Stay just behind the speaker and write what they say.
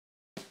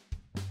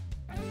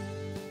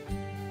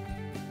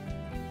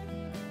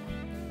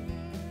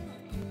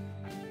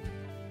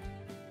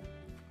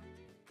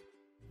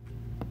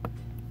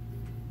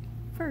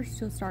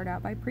First, you'll start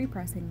out by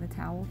pre-pressing the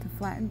towel to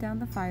flatten down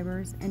the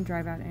fibers and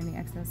drive out any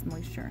excess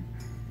moisture.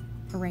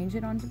 Arrange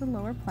it onto the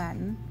lower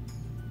platen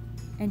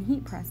and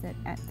heat press it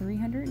at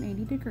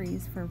 380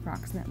 degrees for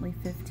approximately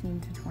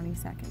 15 to 20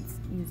 seconds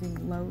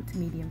using low to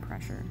medium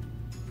pressure.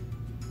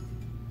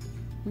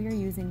 We are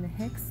using the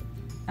HIX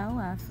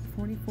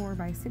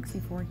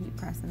LF-4464 heat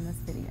press in this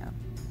video.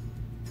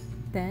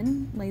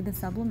 Then lay the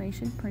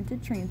sublimation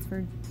printed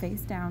transfer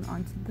face down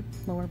onto the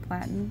lower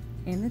platen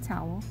and the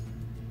towel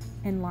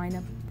and line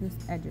up the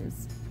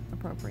edges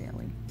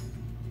appropriately.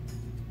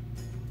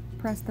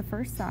 Press the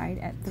first side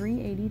at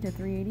 380 to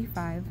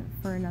 385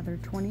 for another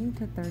 20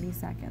 to 30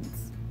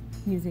 seconds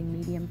using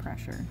medium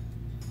pressure.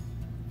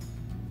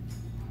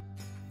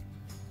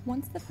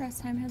 Once the press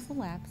time has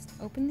elapsed,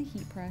 open the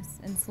heat press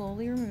and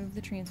slowly remove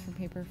the transfer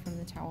paper from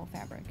the towel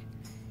fabric.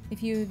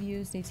 If you have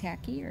used a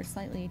tacky or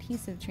slightly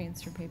adhesive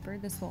transfer paper,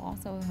 this will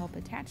also help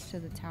attach to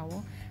the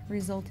towel,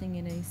 resulting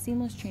in a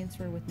seamless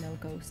transfer with no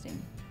ghosting.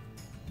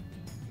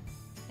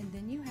 And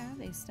then you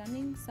have a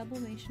stunning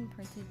sublimation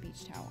printed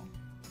beach towel.